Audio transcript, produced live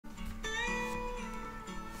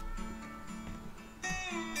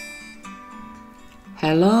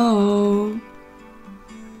Hello.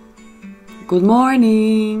 Good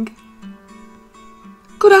morning.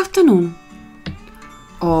 Good afternoon.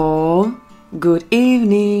 Or good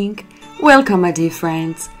evening. Welcome, my dear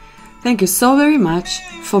friends. Thank you so very much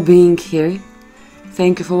for being here.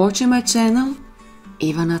 Thank you for watching my channel,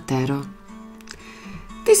 IvanaTarot.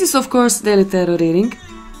 This is, of course, daily tarot reading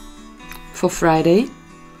for Friday,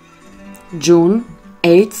 June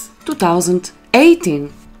 8th,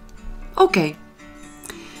 2018. Okay.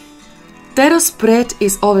 Tarot spread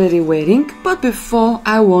is already waiting, but before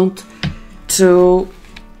I want to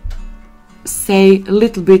say a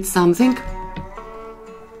little bit something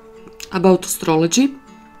about astrology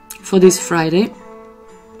for this Friday.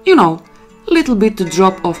 You know, little bit to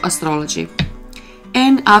drop of astrology.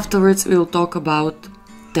 And afterwards we'll talk about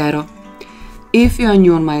tarot. If you are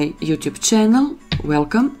new on my YouTube channel,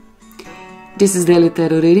 welcome. This is daily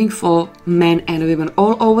tarot reading for men and women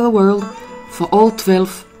all over the world for all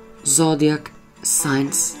 12 zodiac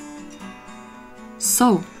signs.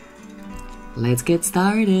 So, let's get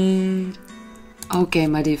started. Okay,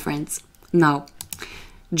 my dear friends. Now,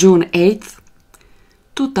 June 8th,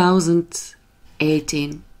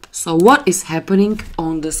 2018. So, what is happening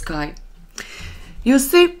on the sky? You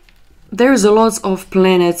see, there's a lot of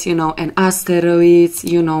planets, and asteroids,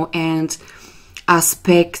 and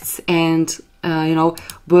aspects, and,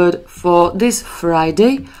 but for this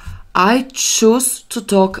Friday, I choose to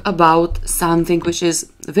talk about something which is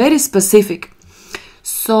very specific.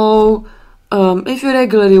 So, if you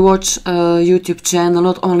regularly watch a YouTube channel,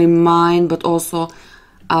 not only mine, but also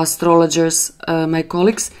astrologers, my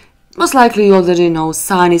colleagues, most likely you already know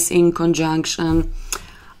Sun is in conjunction.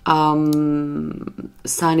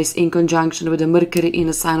 Sun is in conjunction with the Mercury in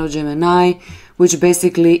the sign of Gemini, which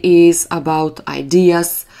basically is about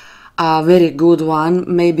ideas. A very good one.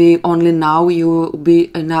 Maybe only now you will be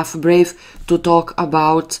enough brave to talk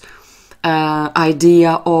about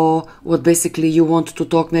idea or what basically you want to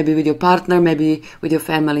talk, maybe with your partner, maybe with your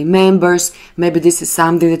family members. Maybe this is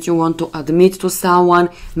something that you want to admit to someone.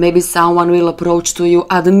 Maybe someone will approach to you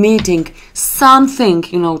admitting something,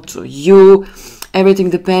 to you. Everything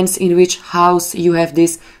depends in which house you have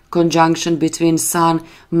this conjunction between Sun,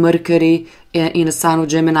 Mercury in the sign of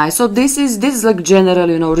Gemini. So this is like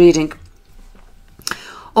general, reading.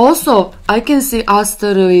 Also, I can see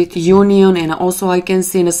asteroid union, and also I can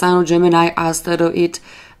see in the sign of Gemini asteroid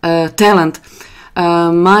talent.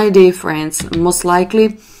 My dear friends, most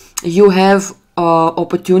likely you have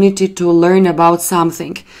opportunity to learn about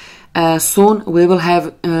something. Soon we will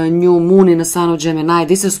have a new moon in the sign of Gemini.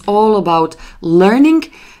 This is all about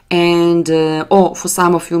learning, and for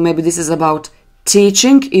some of you maybe this is about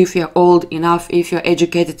teaching, if you're old enough, if you're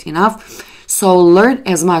educated enough. So learn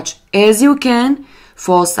as much as you can.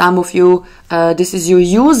 For some of you, this is you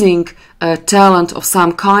using a talent of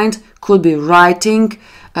some kind. Could be writing,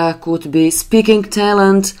 could be speaking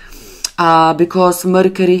talent, because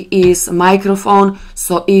Mercury is microphone.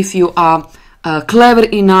 So if you are clever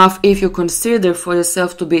enough, if you consider for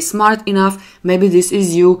yourself to be smart enough, maybe this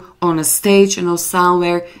is you on a stage,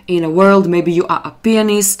 somewhere in the world. Maybe you are a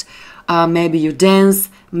pianist, maybe you dance,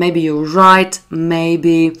 maybe you write,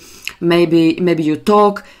 maybe you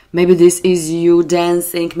talk. Maybe this is you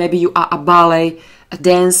dancing, maybe you are a ballet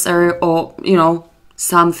dancer, or,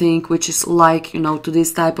 something which is like, to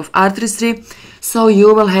this type of artistry. So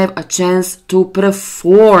you will have a chance to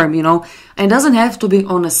perform, and doesn't have to be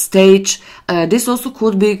on a stage. This also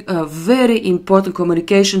could be a very important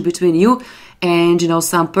communication between you and,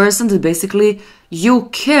 some person that basically you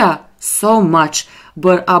care so much.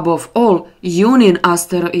 But above all, union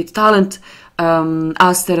asteroid talent,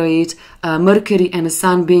 asteroid, Mercury and the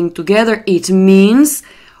Sun being together, it means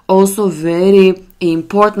also very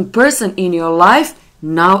important person in your life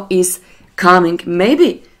now is coming.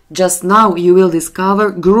 Maybe just now you will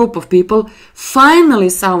discover group of people, finally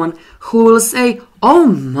someone who will say, oh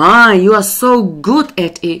my, you are so good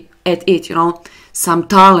at it, some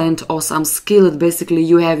talent or some skill that basically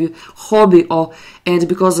you have, your hobby, and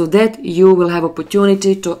because of that you will have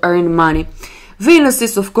opportunity to earn money. Venus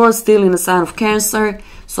is, of course, still in the sign of Cancer,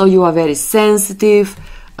 so you are very sensitive,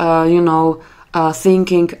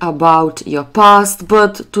 thinking about your past.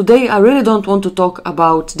 But today I really don't want to talk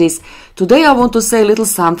about this. Today I want to say a little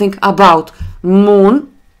something about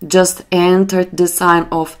Moon, just entered the sign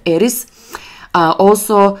of Aries.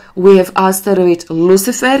 Also, we have asteroid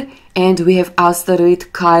Lucifer, and we have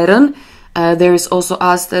asteroid Chiron. There is also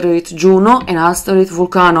asteroid Juno and asteroid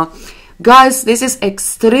Vulcano. Guys, this is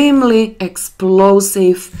extremely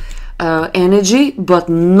explosive energy, but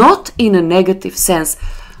not in a negative sense.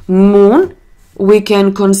 Moon, we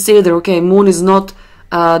can consider, okay, Moon is not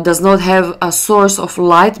does not have a source of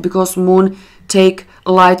light, because moon take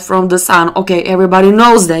light from the sun. Okay, everybody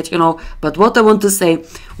knows that, you know, but what I want to say,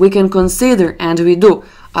 we can consider, and we do,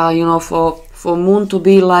 you know, for moon to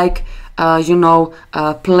be like, you know,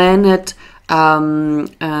 a planet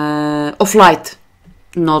of light,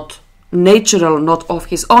 not natural, not of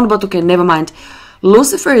his own, but okay, never mind.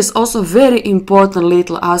 Lucifer is also very important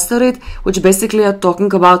little asteroid, which basically are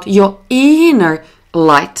talking about your inner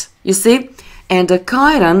light, you see? And the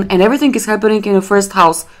Chiron, and everything is happening in the first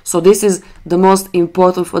house, so this is the most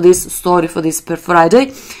important for this story, for this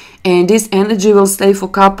Friday, and this energy will stay for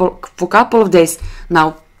couple of days.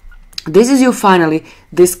 Now, this is you finally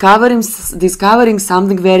discovering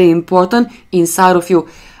something very important inside of you,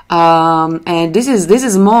 and this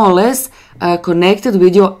is more or less connected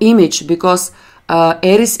with your image, because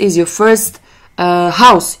Aries is your first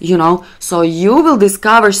house, you know, so you will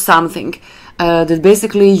discover something that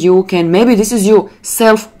basically you can, maybe this is you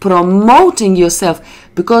self-promoting yourself,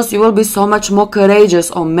 because you will be so much more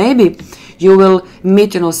courageous, or maybe you will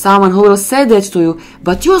meet, you know, someone who will say that to you,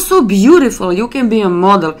 but you are so beautiful, you can be a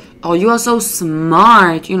model, or you are so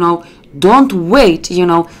smart, you know, don't wait, you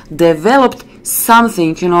know, developed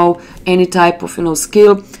something, you know, any type of, you know,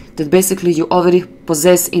 skill that basically you already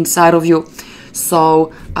possess inside of you.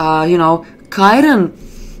 So, you know, Chiron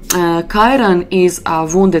is a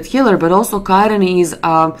wounded healer, but also Chiron is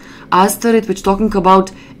asteroid which talking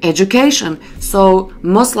about education. So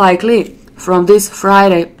most likely from this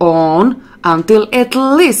Friday on until at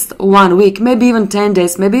least 1 week, maybe even 10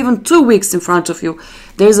 days, maybe even 2 weeks in front of you,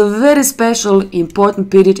 there's a very special important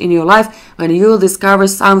period in your life when you will discover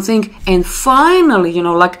something, and finally, you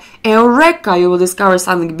know, like eureka, you will discover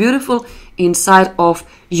something beautiful inside of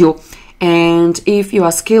you. And if you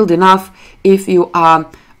are skilled enough, if you are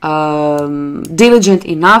diligent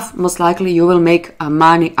enough, most likely you will make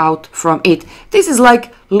money out from it. This is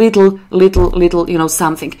like little, you know,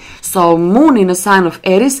 something. So moon in a sign of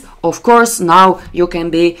Aries, of course, now you can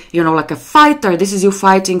be, you know, like a fighter. This is you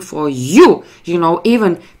fighting for you, you know,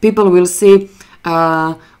 even people will see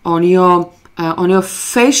on your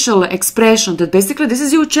facial expression that basically this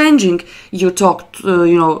is you changing. You talk,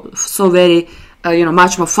 you know, so very you know,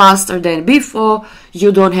 much more faster than before.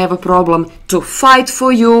 You don't have a problem to fight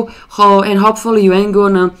for you, and hopefully you ain't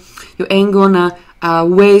gonna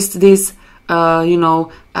waste this you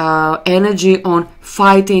know, energy on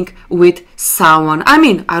fighting with someone. I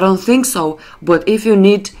mean, I don't think so, but if you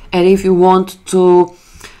need and if you want to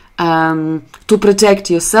protect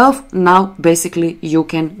yourself, now basically you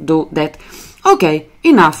can do that. Okay,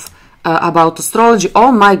 enough about astrology.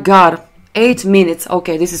 Oh my god, 8 minutes.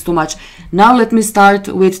 Okay, this is too much. Now let me start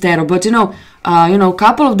with tarot. But you know,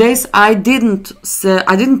 couple of days I didn't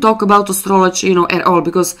talk about astrology, you know, at all,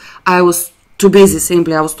 because I was too busy.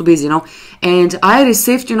 Simply, I was too busy, you know. And I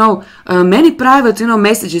received, you know, many private, you know,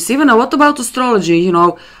 messages. Even what about astrology? You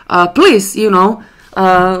know, please, you know,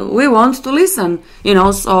 we want to listen, you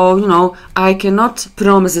know. So you know, I cannot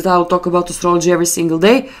promise that I'll talk about astrology every single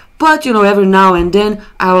day. But, you know, every now and then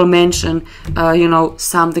I will mention, you know,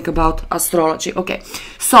 something about astrology. Okay,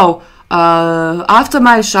 so after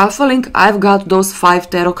my shuffling, I've got those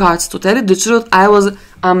 5 tarot cards. To tell you the truth, I was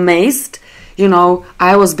amazed, you know,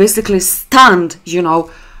 I was basically stunned, you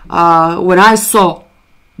know, when I saw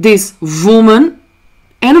this woman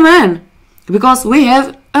and a man. Because we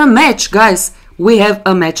have a match, guys. We have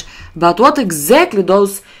a match. But what exactly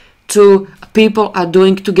those two people are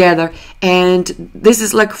doing together, and this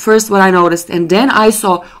is like first what I noticed, and then I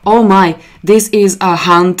saw, oh my, this is a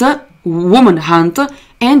hunter, woman hunter,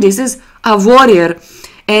 and this is a warrior.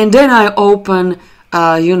 And then I open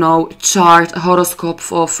you know, chart, horoscope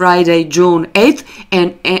for Friday, June 8th,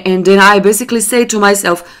 and then I basically say to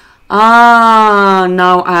myself,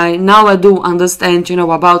 now I do understand, you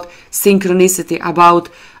know, about synchronicity, about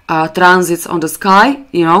transits on the sky,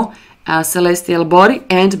 you know, celestial body,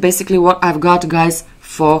 and basically what I've got, guys,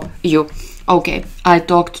 for you. Okay, I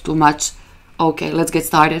talked too much. Okay, let's get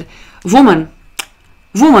started. Woman,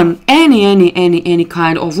 any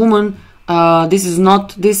kind of woman. This is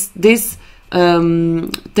not this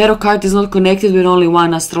tarot card is not connected with only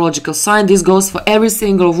one astrological sign. This goes for every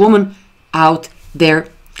single woman out there.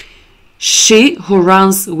 She who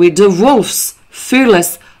runs with the wolves,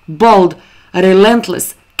 fearless, bold,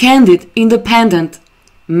 relentless, candid, independent.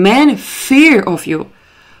 Men fear of you,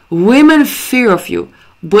 women fear of you,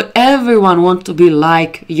 but everyone wants to be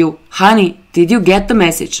like you. Honey, did you get the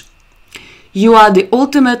message? You are the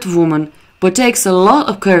ultimate woman, but it takes a lot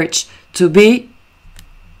of courage to be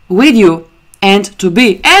with you and to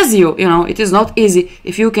be as you. You know, it is not easy.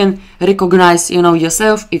 If you can recognize, you know,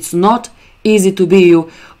 yourself, it's not easy to be you.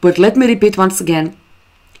 But let me repeat once again,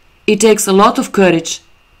 it takes a lot of courage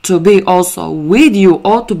to be also with you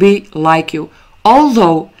or to be like you.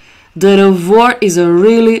 Although the reward is a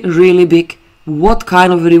really, really big. What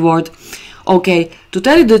kind of reward? Okay, to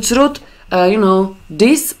tell you the truth,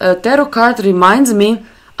 this tarot card reminds me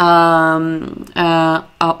on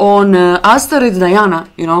Asteroid Diana,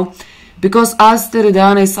 because Asteroid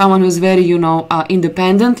Diana is someone who is very,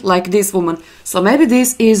 independent, like this woman. So maybe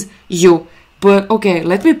this is you. But okay,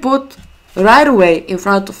 let me put right away in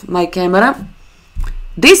front of my camera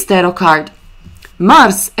this tarot card.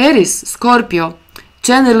 Mars, Aries, Scorpio,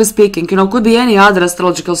 generally speaking, could be any other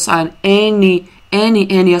astrological sign, any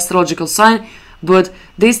astrological sign, but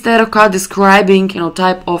this tarot card describing,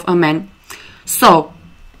 type of a man. So,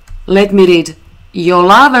 let me read. Your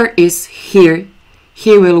lover is here.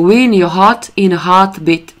 He will win your heart in a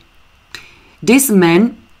heartbeat. This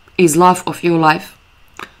man is love of your life.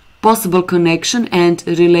 Possible connection and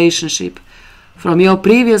relationship from your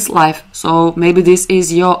previous life. So maybe this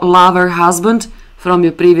is your lover, husband from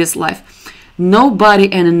your previous life.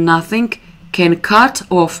 Nobody and nothing can cut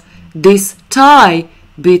off this tie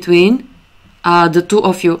between the two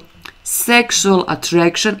of you. Sexual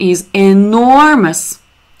attraction is enormous.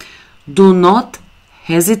 Do not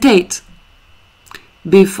hesitate.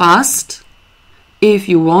 Be fast if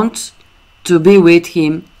you want to be with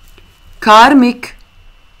him. Karmic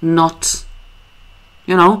knot.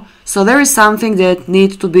 So there is something that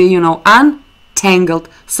needs to be, untangled.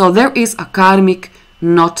 So there is a karmic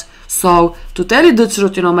knot. So to tell you the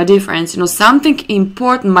truth, my dear friends, something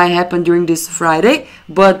important might happen during this Friday,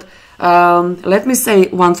 but let me say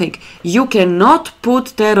one thing. You cannot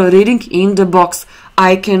put tarot reading in the box.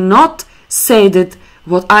 I cannot say that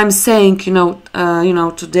what I'm saying,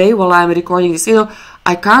 today while I'm recording this video,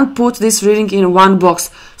 I can't put this reading in one box.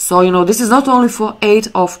 So, this is not only for 8th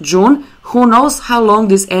of June. Who knows how long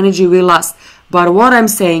this energy will last. But what I'm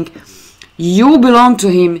saying, you belong to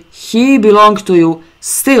him, he belongs to you.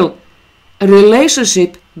 Still, a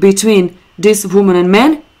relationship between this woman and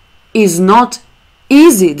man is not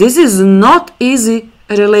easy. This is not easy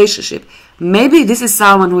relationship. Maybe this is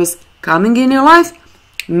someone who is coming in your life.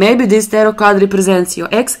 Maybe this tarot card represents your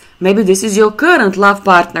ex. Maybe this is your current love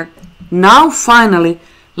partner. Now, finally,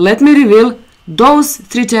 let me reveal those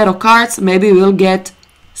 3 tarot cards. Maybe we'll get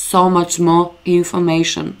so much more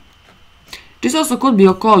information. This also could be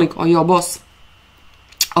your colleague or your boss.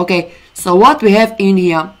 Okay, so what we have in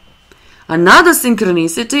here? Another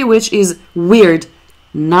synchronicity, which is weird.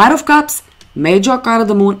 Knight of Cups, Major Arcana of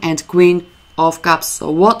the Moon, and Queen of Cups.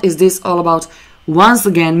 So what is this all about? Once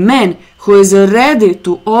again, man who is ready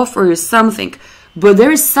to offer you something, but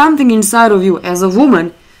there is something inside of you as a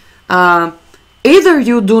woman. Either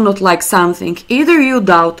you do not like something, either you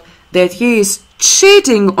doubt that he is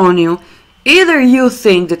cheating on you, either you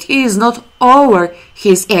think that he is not over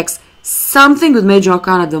his ex. Something with Major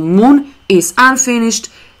Arcana the Moon is unfinished,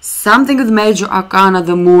 something with Major Arcana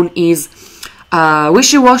the Moon is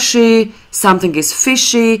wishy-washy, something is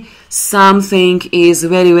fishy, something is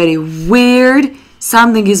very, very weird,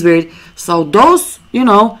 something is weird. So those,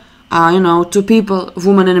 two people,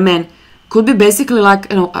 woman and a man, could be basically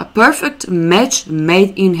like, a perfect match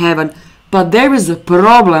made in heaven. But there is a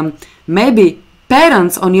problem. Maybe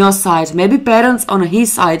parents on your side, maybe parents on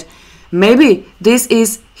his side, maybe this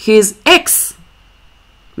is his ex.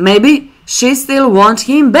 Maybe she still wants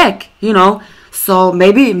him back, So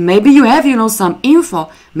maybe you have, some info.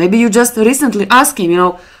 Maybe you just recently asked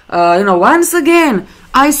him, once again,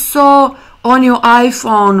 I saw on your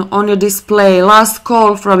iPhone, on your display, last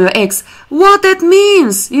call from your ex. What that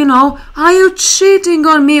means, are you cheating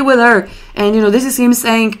on me with her? And, this is him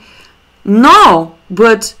saying, no,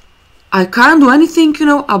 but I can't do anything,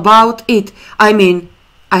 about it. I mean,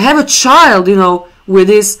 I have a child, with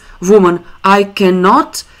this woman. I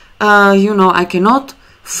cannot, I cannot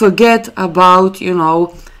forget about,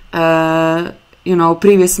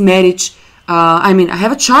 previous marriage. I mean, I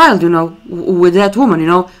have a child, with that woman,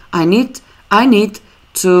 I need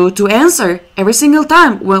to answer every single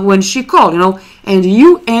time when she called, and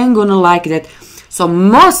you ain't gonna like that. So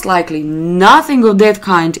most likely nothing of that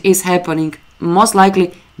kind is happening. Most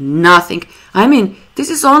likely nothing. I mean, this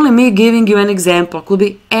is only me giving you an example. Could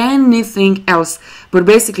be anything else. But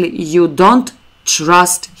basically, you don't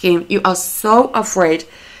trust him. You are so afraid,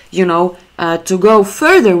 to go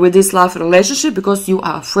further with this love relationship because you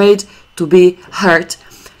are afraid to be hurt.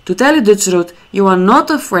 To tell you the truth, you are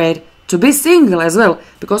not afraid to be single as well,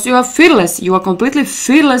 because you are fearless. You are completely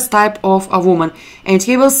fearless type of a woman, and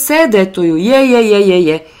he will say that to you.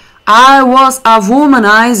 Yeah. I was a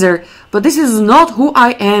womanizer, but this is not who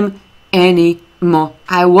I am anymore.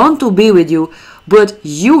 I want to be with you, but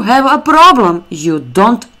you have a problem. You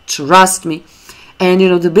don't Trust me. And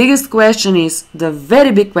the biggest question is, the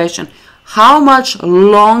very big question, how much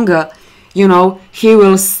longer, he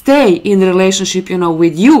will stay in the relationship,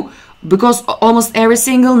 with you, because almost every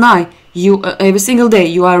single night, every single day,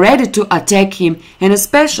 you are ready to attack him, and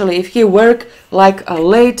especially if he work like a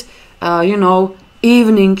late,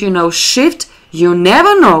 evening, shift, you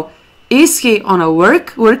never know, is he on a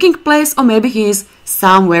working place, or maybe he is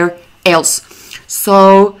somewhere else.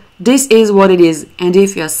 So this is what it is. And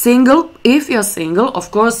if you're single,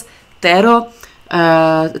 of course, tarot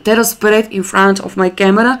spread in front of my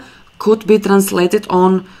camera could be translated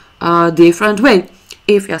on a different way.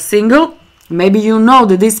 If you're single, maybe you know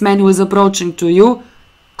that this man who is approaching to you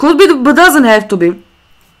could be, but doesn't have to be,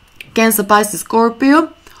 Cancer, Pisces,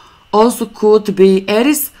 Scorpio, also could be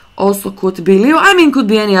Aries, also could be Leo, could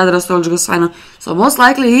be any other astrological sign. So most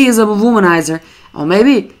likely he is a womanizer, or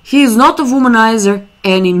maybe he is not a womanizer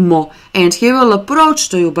anymore, and he will approach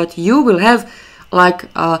to you, but you will have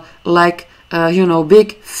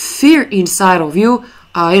big fear inside of you,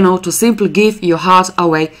 to simply give your heart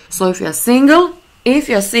away. So if you're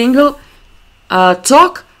single,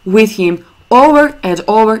 talk with him over and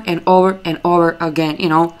over and over and over again,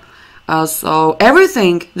 so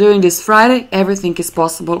everything during this Friday, everything is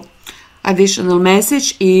possible. Additional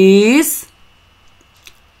message is,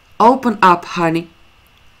 open up, honey.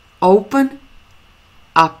 Open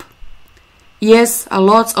up. Yes, a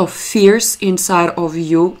lot of fears inside of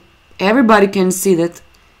you. Everybody can see that.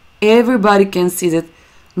 Everybody can see that.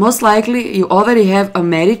 Most likely you already have a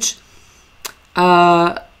marriage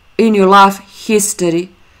in your life history,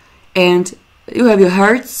 and you have your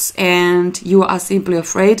hurts, and you are simply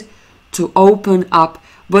afraid to open up.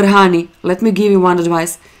 But honey, let me give you one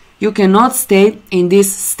advice. You cannot stay in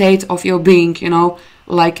this state of your being,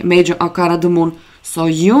 like Major Arcana the Moon. So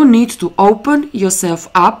you need to open yourself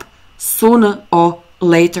up sooner or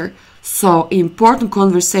later. So important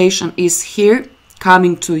conversation is here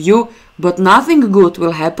coming to you, but nothing good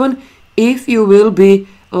will happen if you will be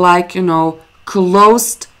like,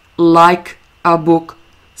 closed like a book.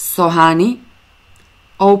 So honey,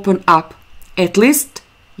 open up. At least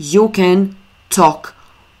you can talk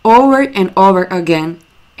over and over again.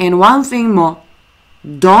 And one thing more,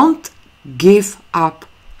 don't give up,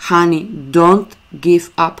 honey, don't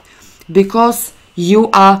give up, because you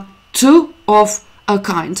are two of a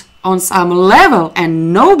kind on some level,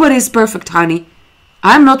 and nobody is perfect, honey.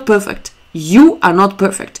 I'm not perfect. You are not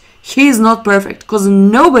perfect. He is not perfect, because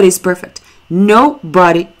nobody is perfect.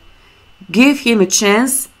 Nobody. Give him a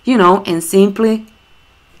chance, and simply,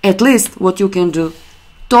 at least what you can do,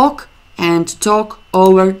 talk and talk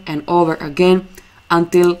over and over again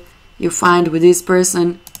until you find with this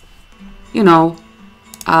person,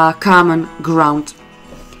 a common ground.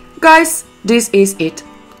 Guys, this is it.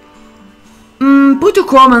 Put your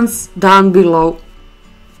comments down below.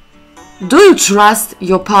 Do you trust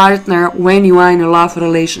your partner when you are in a love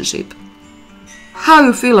relationship? How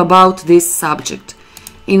you feel about this subject?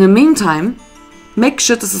 In the meantime, make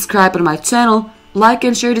sure to subscribe to my channel, like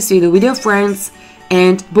and share this video with your friends,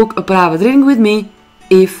 and book a private reading with me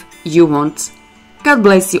if you want. God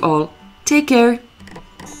bless you all. Take care.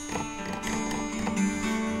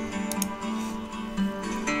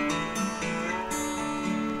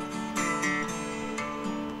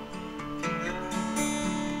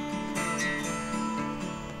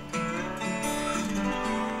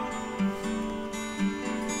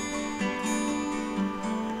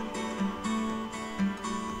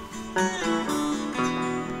 Bye.